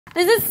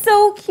This is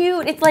so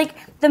cute. It's like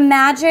the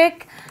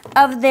magic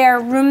of their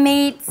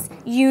roommates'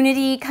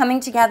 unity coming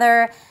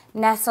together,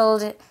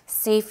 nestled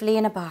safely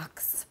in a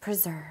box,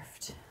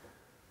 preserved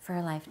for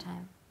a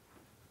lifetime.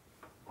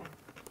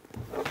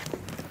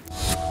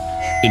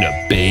 In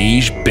a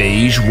beige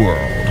world,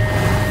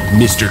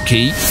 Mr.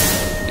 Kate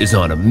is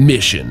on a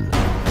mission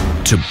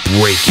to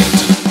break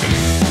it.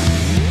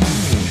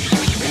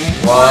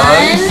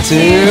 1,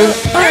 2,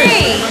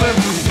 3.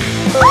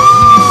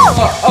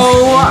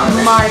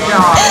 Oh my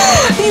god.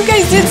 You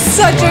guys did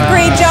such a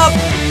great job.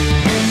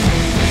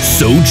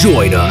 So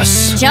join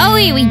us.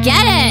 Joey, we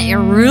get it. You're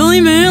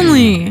really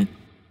manly.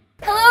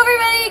 Hello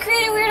everybody,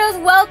 Creative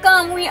Weirdos,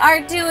 welcome. We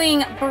are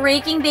doing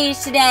Breaking Beige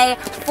today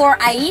for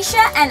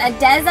Aisha and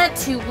Adeza,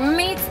 two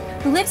roommates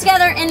who live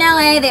together in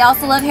LA. They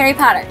also love Harry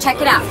Potter. Check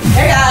it out.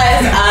 Hey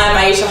guys, I'm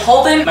Aisha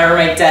Holden. My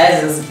roommate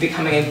Des is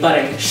becoming a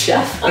budding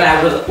chef, and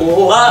I would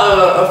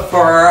love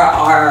for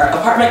our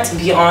apartment to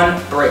be on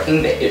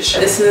Breaking Beige.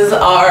 This is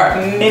our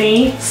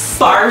mini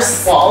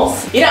sparse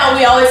walls. You know,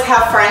 we always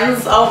have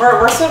friends over.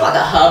 We're sort of like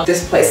a hub.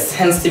 This place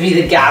tends to be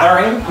the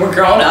gathering. We're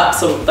grown up,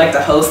 so we like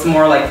to host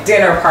more like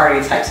dinner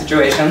party type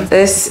situations.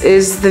 This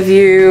is the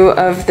view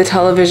of the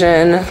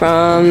television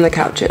from the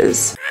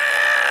couches.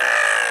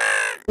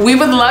 We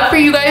would love for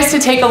you guys to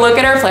take a look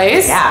at our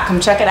place. Yeah,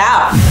 come check it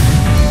out.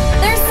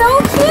 They're so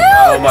cute.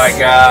 Oh my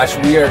gosh,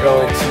 we are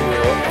going to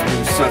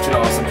do such an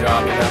awesome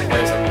job in that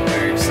place. I'm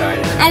very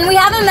excited. And we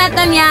haven't met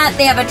them yet.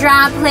 They have a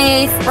drag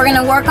place. We're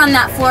gonna work on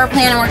that floor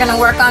plan and we're gonna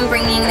work on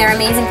bringing their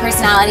amazing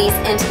personalities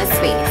into the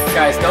space.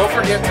 Guys, don't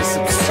forget to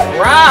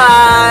subscribe.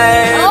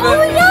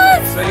 Oh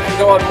yes! So you can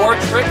go on more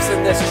trips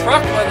in this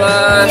truck with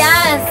us.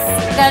 Yes,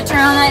 gotta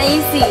turn on that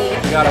AC.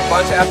 We got a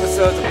bunch of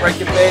episodes of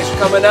Breaking Beige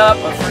coming up,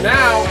 but for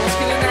now, let's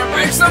get in there and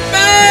break some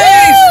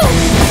beige!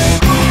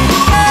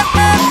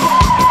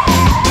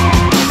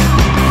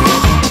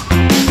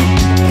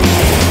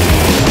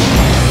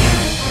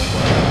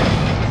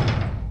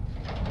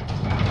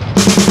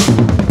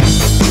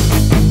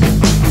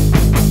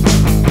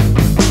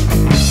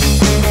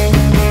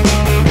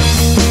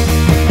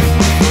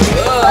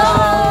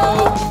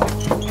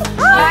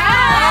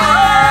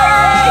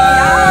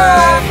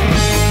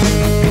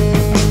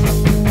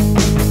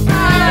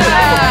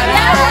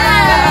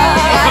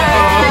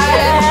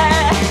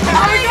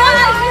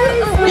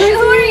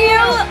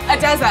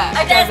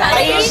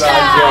 Aisha,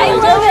 I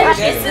love it.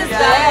 This is the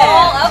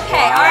whole,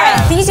 okay, all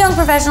right. These young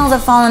professionals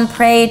have fallen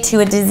prey to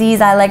a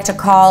disease I like to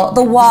call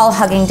the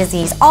wall-hugging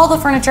disease. All the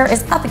furniture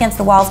is up against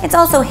the walls. It's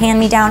also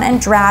hand-me-down and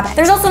drab.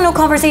 There's also no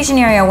conversation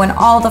area when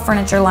all the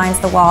furniture lines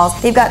the walls.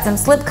 They've got some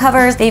slip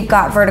covers, they've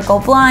got vertical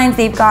blinds,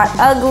 they've got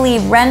ugly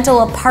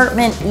rental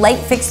apartment light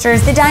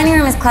fixtures. The dining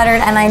room is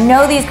cluttered, and I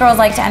know these girls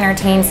like to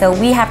entertain, so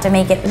we have to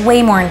make it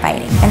way more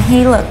inviting. And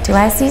hey, look, do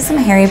I see some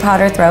Harry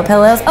Potter throw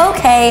pillows?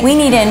 Okay, we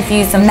need to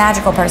infuse some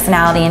magical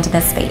personality into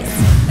this space.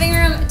 Living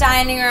room,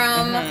 dining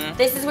room,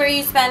 this is where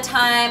you spend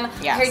time.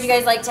 Yes. I heard you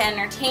guys like to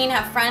entertain,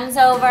 have friends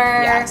over.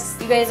 Yes.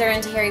 You guys are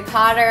into Harry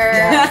Potter.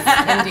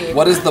 Indeed.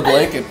 What is the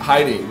blanket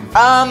hiding?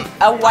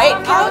 A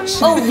white couch.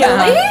 Oh,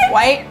 really?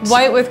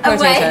 White with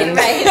quotations.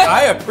 Right.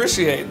 I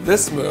appreciate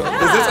this move.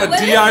 Is this a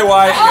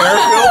DIY air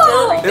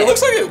filter? It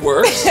looks like it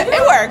works. It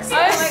works.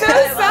 I'm so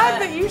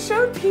sad that you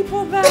showed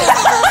people that.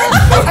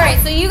 All right,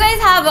 so you guys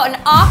have an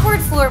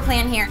awkward floor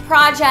plan here.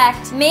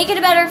 Project, make it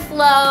a better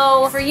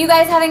flow for you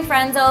guys having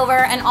friends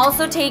over, and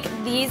also take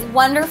these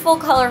wonderful,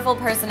 colorful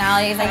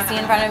personalities I see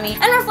in front of me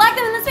and reflect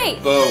them in the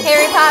space. Boom.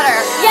 Harry Potter.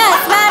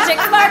 Yes, magic,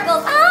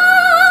 sparkles. Ah!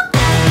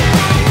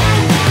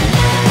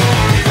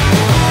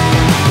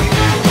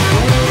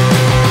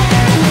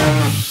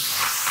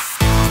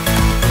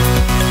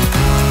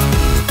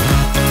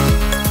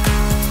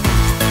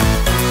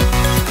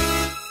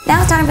 Now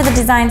it's time for the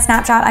design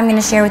snapshot. I'm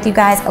gonna share with you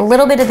guys a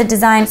little bit of the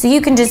design so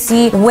you can just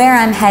see where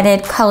I'm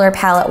headed color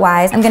palette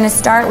wise. I'm gonna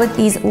start with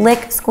these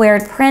lick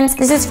squared prints.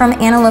 This is from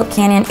Antelope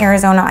Canyon,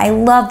 Arizona. I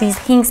love these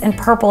pinks and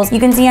purples. You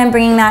can see I'm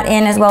bringing that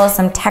in, as well as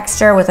some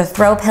texture with a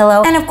throw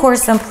pillow, and of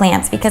course some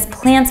plants, because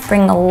plants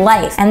bring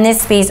life, and this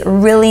space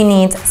really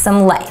needs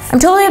some life. I'm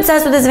totally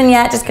obsessed with this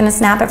vignette. Just gonna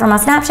snap it from my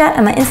Snapchat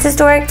and my Insta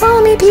story.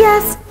 Follow me,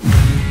 PS.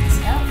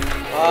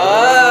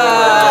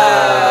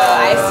 Oh,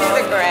 I see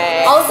the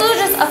gray. Also,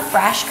 just a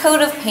fresh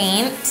coat of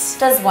paint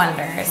does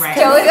wonders. Right.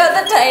 Joey got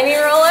the tiny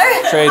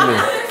roller. Trade me.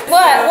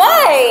 What?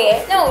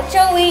 Why? No,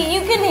 Joey,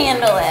 you can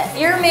handle it.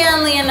 You're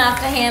manly enough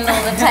to handle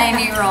the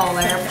tiny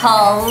roller.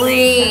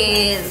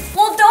 Please.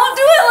 Well, don't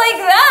do it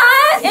like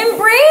that.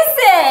 Embrace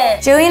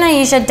it. Joey and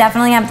Aisha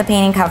definitely have the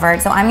painting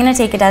covered, so I'm gonna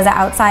take Adeza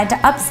outside to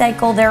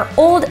upcycle their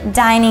old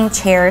dining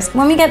chairs.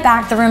 When we get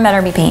back, the room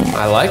better be painted.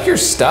 I like your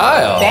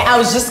style. I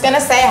was just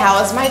gonna say, how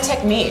is my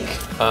technique?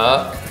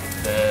 Up,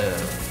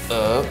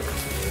 up.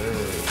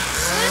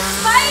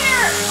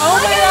 Spider! Oh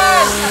my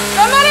gosh!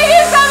 Somebody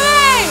do something!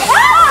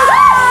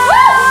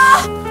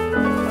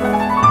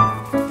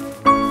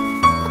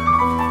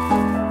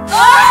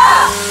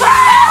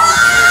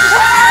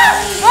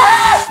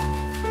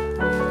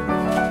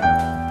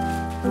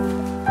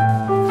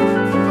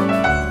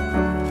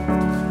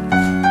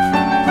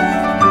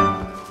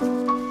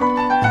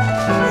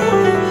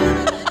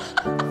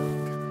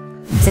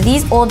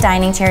 These old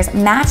dining chairs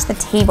match the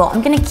table.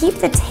 I'm gonna keep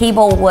the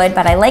table wood,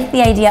 but I like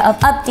the idea of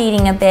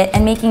updating a bit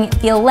and making it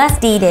feel less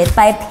dated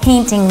by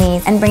painting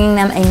these and bringing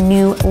them a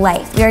new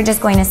life. We are just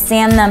going to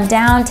sand them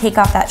down, take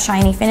off that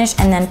shiny finish,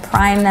 and then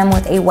prime them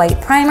with a white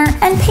primer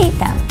and paint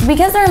them.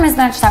 Because they're a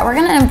mismatched set, we're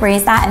gonna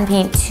embrace that and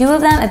paint two of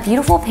them a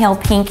beautiful pale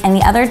pink and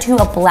the other two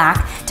a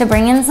black to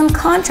bring in some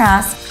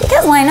contrast,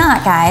 because why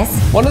not, guys?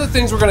 One of the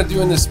things we're gonna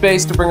do in this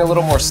space to bring a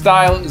little more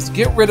style is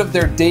get rid of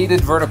their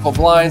dated vertical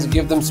blinds and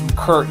give them some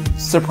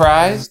curtains.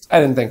 Surprised?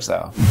 I didn't think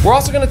so. We're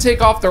also gonna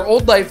take off their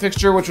old light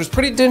fixture, which was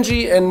pretty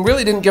dingy and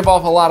really didn't give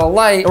off a lot of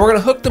light, and we're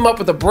gonna hook them up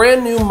with a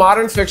brand new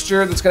modern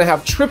fixture that's gonna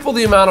have triple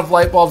the amount of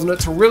light bulbs in it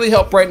to really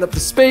help brighten up the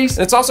space,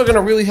 and it's also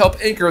gonna really help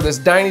anchor this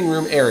dining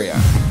room area.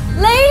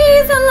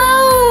 Ladies,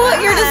 hello!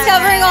 You're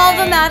discovering all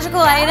the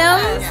magical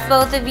items.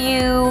 Both of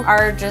you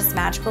are just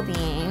magical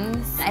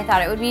beings. I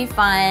thought it would be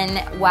fun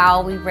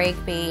while we break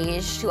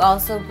beige to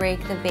also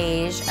break the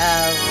beige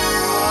of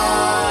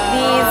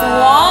these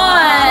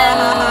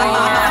wands.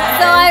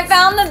 So I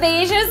found the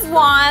beigest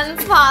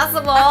wands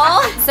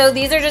possible. So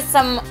these are just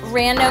some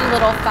random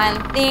little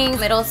fun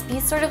things. It'll be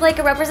sort of like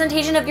a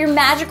representation of your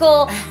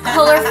magical,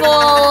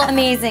 colorful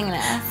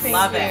amazingness.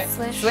 Love it.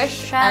 Swish,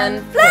 swish,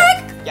 and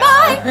flick.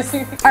 Bye!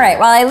 All right,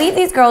 while I leave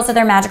these girls to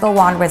their magical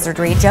wand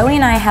wizardry, Joey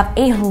and I have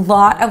a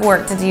lot of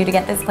work to do to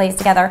get this place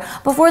together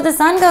before the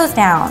sun goes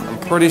down. I'm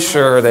pretty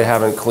sure they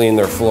haven't cleaned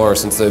their floor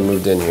since they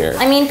moved in here.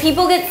 I mean,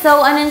 people get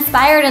so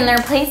uninspired in their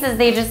places,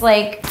 they just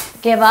like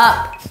give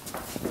up.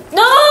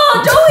 No,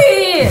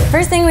 Joey!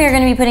 First thing, we are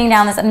gonna be putting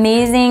down this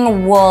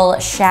amazing wool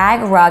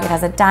shag rug. It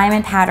has a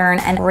diamond pattern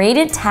and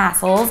braided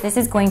tassels. This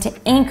is going to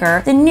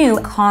anchor the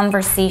new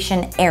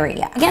conversation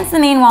area. Against the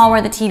main wall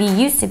where the TV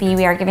used to be,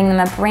 we are giving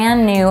them a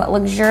brand new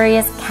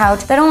luxurious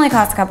couch that only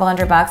costs a couple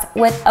 $100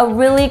 with a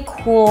really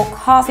cool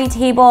coffee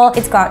table.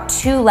 It's got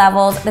 2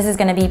 levels. This is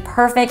gonna be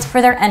perfect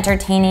for their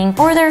entertaining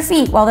or their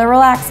feet while they're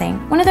relaxing.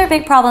 One of their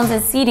big problems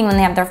is seating when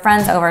they have their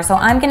friends over, so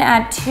I'm gonna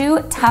add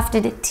 2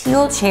 tufted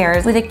teal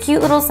chairs with a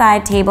cute little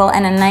side table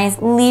and a nice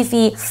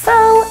leafy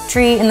faux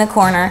tree in the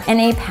corner and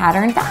a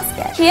patterned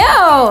basket. Cute!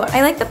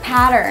 I like the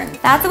pattern.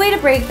 That's the way to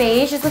break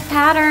beige, is with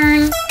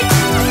pattern.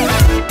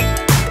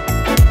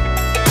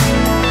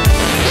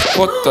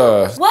 What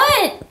the?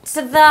 What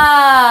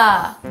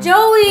the?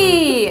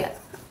 Joey!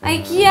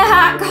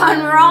 IKEA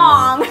gone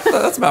wrong.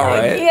 That's about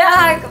right.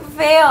 IKEA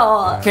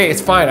fail. Okay,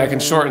 it's fine. I can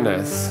shorten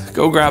this.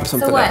 Go grab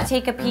something So what, else.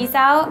 take a piece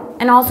out?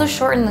 And also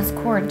shorten this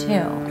cord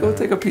too. Go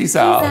take a piece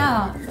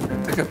out.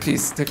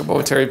 Take a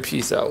momentary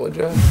piece out, would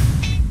you?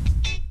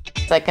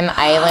 It's like an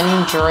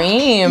island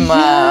dream.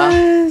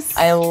 Yes.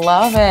 I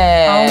love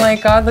it. Oh my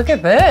God, look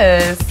at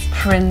this.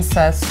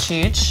 Princess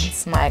Cheech.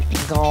 It's my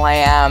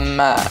glam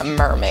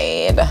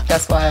mermaid.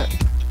 Guess what?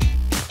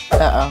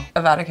 Uh-oh.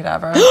 Avada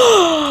Kedavra.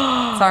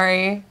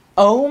 Sorry.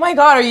 Oh my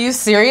God, are you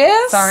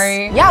serious?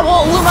 Sorry. Yeah,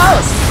 well,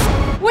 Lumos.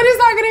 What is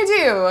that gonna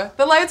do?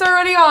 The light's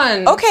already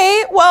on.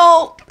 Okay,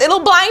 well,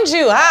 it'll blind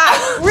you.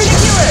 Ah.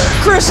 Ridiculous.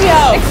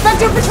 Crucio.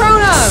 Expecto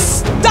Patronum.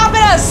 Stop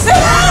it us.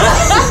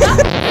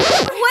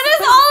 What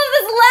is all of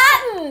this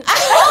Latin?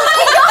 Oh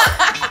my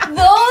God!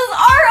 Those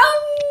are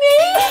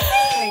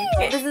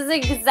amazing! This is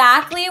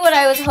exactly what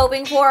I was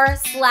hoping for,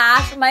 /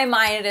 my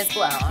mind is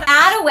blown.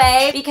 Add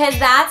away, because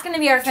that's gonna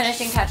be our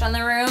finishing touch on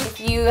the room. If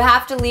you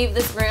have to leave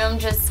this room,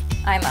 just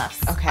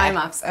IMUFs. Okay.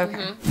 IMUFs,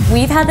 okay.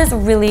 We've had this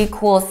really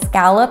cool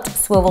scalloped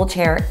swivel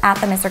chair at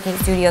the Mr. K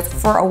Studios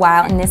for a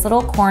while, and this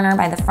little corner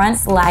by the front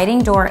sliding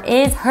door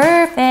is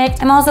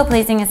perfect. I'm also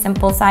placing a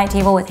simple side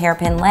table with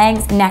hairpin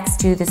legs next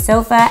to the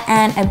sofa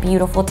and a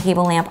beautiful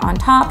table lamp on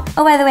top.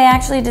 Oh, by the way, I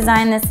actually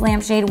designed this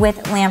lampshade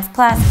with Lamps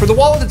Plus. For the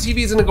wall of the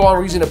TV is gonna go on,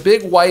 we're using a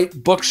big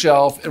white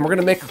bookshelf, and we're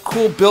gonna make a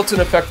cool built-in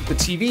effect with the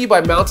TV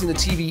by mounting the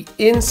TV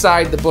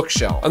inside the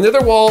bookshelf. On the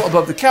other wall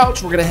above the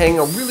couch, we're gonna hang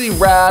a really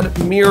rad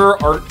mirror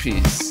art piece.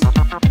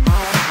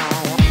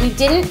 We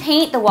didn't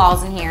paint the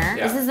walls in here.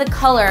 Yeah. This is the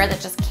color that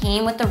just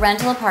came with the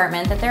rental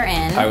apartment that they're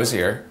in. I was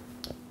here.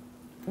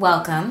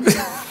 Welcome.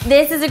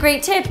 This is a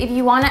great tip. If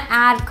you want to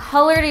add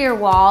color to your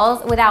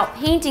walls without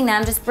painting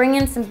them, just bring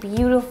in some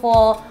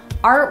beautiful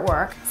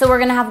artwork. So we're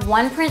gonna have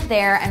one print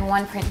there and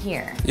one print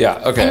here.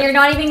 Yeah, okay. And you're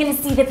not even gonna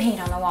see the paint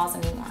on the walls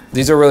anymore.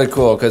 These are really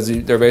cool because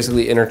they're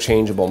basically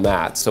interchangeable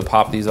mats. So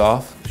pop these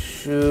off.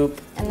 Shoop.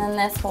 And then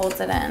this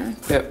holds it in.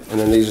 Yep, and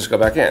then these just go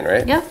back in,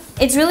 right? Yep.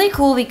 It's really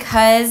cool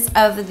because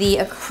of the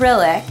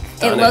acrylic.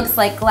 It looks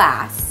like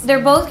glass. They're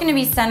both gonna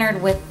be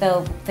centered with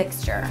the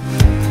fixture.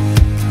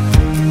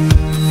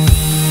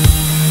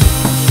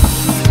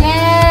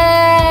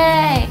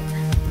 Yay!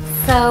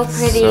 So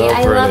pretty. So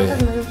I love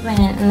pretty. the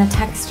movement and the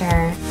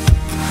texture.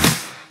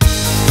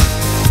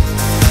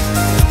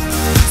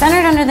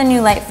 centered under the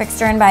new light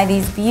fixture, and by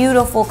these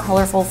beautiful,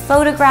 colorful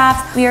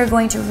photographs, we are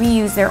going to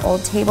reuse their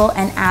old table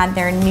and add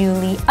their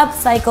newly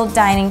upcycled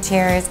dining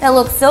chairs that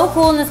look so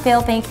cool in this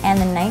pale pink and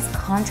the nice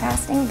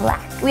contrasting black.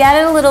 We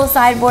added a little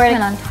sideboard,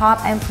 and on top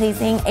I'm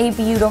placing a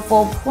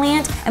beautiful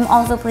plant. I'm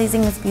also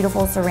placing this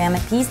beautiful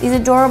ceramic piece, these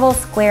adorable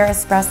square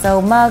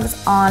espresso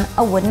mugs on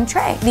a wooden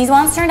tray. These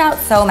ones turned out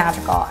so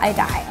magical. I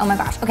die. Oh my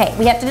gosh. Okay,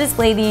 we have to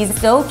display these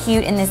so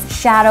cute in this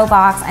shadow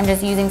box. I'm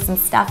just using some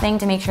stuffing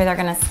to make sure they're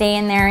gonna stay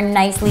in there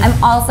nicely.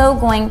 I'm also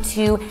going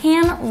to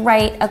hand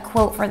write a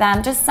quote for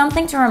them, just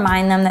something to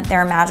remind them that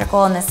they're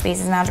magical and this space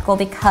is magical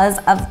because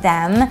of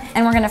them.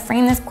 And we're gonna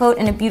frame this quote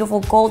in a beautiful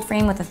gold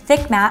frame with a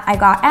thick mat I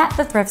got at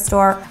the thrift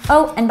store.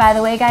 Oh, and by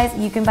the way, guys,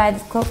 you can buy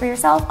this quote for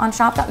yourself on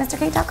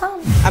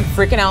shop.mrkate.com. I'm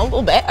freaking out a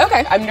little bit.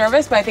 Okay, I'm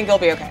nervous, but I think it'll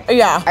be okay.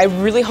 Yeah, I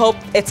really hope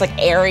it's like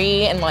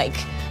airy and like,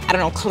 I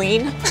don't know,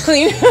 clean.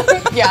 Clean?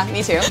 Yeah,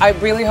 me too. I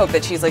really hope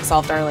that she's like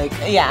solved our like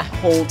Yeah,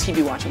 whole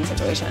TV watching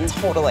situation.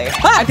 totally.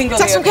 I think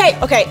it'll be okay.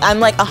 Okay,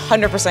 I'm like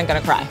 100% gonna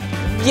cry.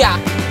 Yeah.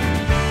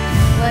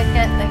 Look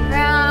at the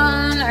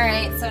ground. All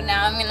right, so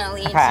now I'm gonna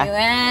lead you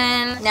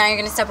in. Now you're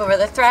gonna step over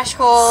the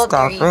threshold.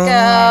 There you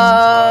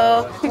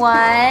go.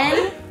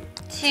 1,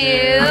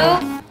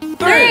 2,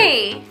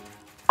 3.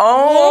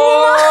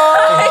 Oh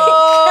my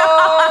God.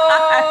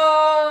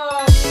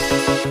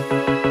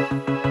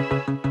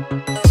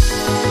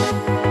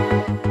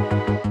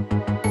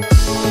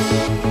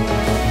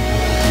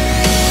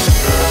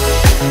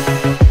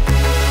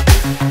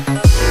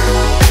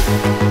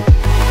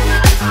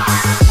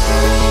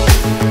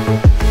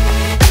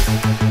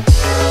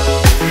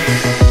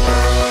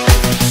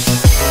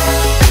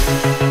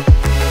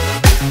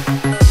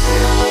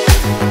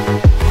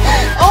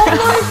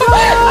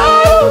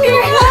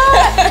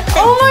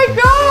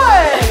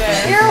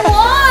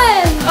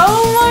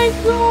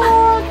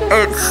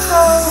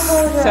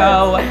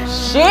 So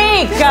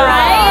chic,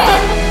 right?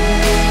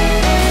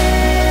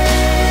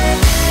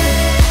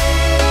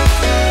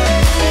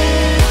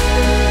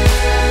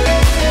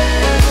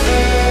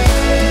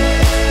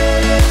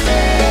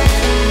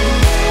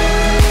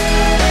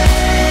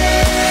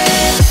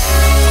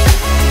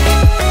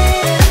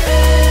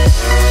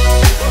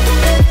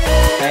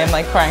 I am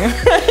like crying.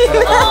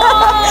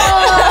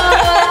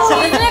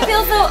 Doesn't it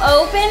feel so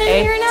open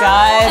in here now? It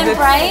does. And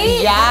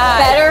bright? Yeah.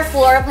 Better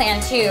floor plan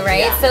too,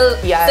 right? Yeah. So,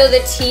 Yeah. so the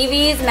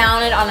TV's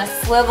mounted on a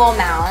swivel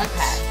mount.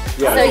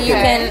 Yeah. So you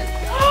can,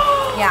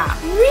 yeah.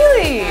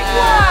 Really?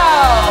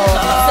 Wow.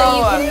 So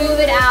you can move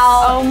it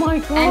out. Oh my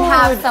God. And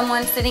have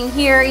someone sitting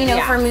here, you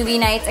know, for movie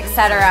nights,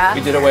 etc.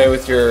 We did away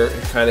with your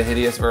kind of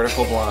hideous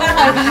vertical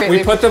blinds.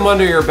 We put them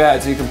under your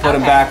bed so you can put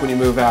them back when you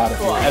move out.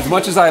 Cool. As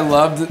much as I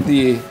loved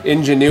the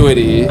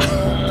ingenuity,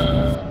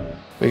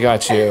 we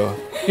got you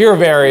your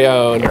very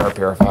own air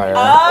purifier.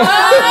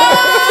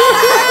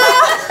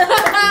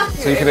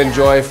 So you can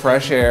enjoy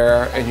fresh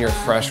air in your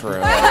fresh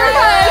room.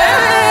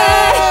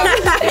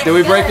 Did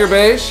we break your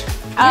beige?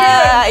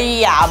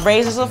 Yeah,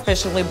 Beige is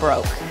officially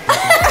broke.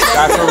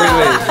 That's where we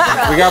leave.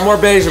 We got more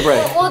beige to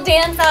break. We'll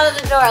dance out of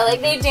the door,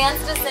 like they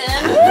danced us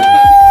in.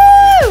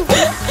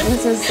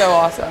 This is so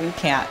awesome.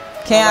 Can't.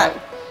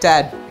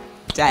 Dead.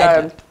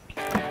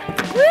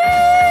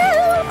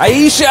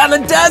 Aisha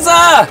and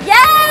Adeza!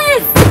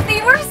 Yes!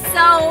 They were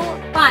so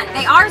fun.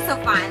 They are so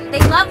fun. They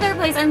love their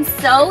place. I'm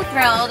so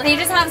thrilled. They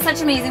just have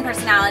such amazing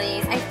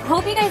personalities. I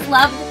hope you guys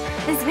loved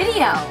this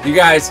video. You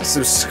guys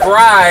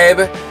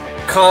subscribe,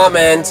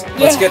 comment.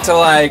 Let's get to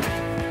like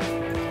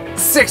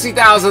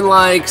 60,000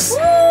 likes.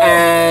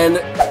 And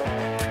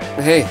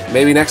hey,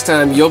 maybe next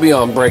time you'll be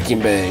on Breaking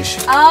Beige.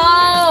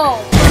 Oh,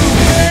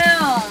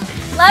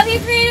 boom. Love you,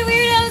 creative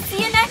weirdos.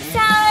 See you next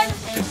time.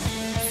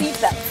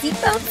 Seatbelt,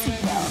 seatbelt,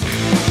 seatbelt.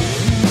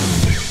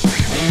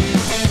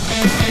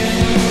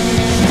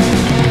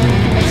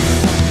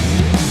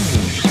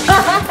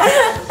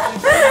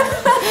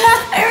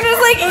 I'm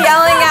just like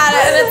yelling at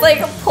it and it's like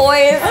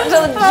poised to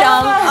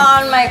jump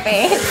on my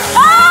face.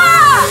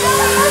 Ah!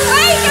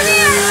 Wait, come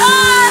here!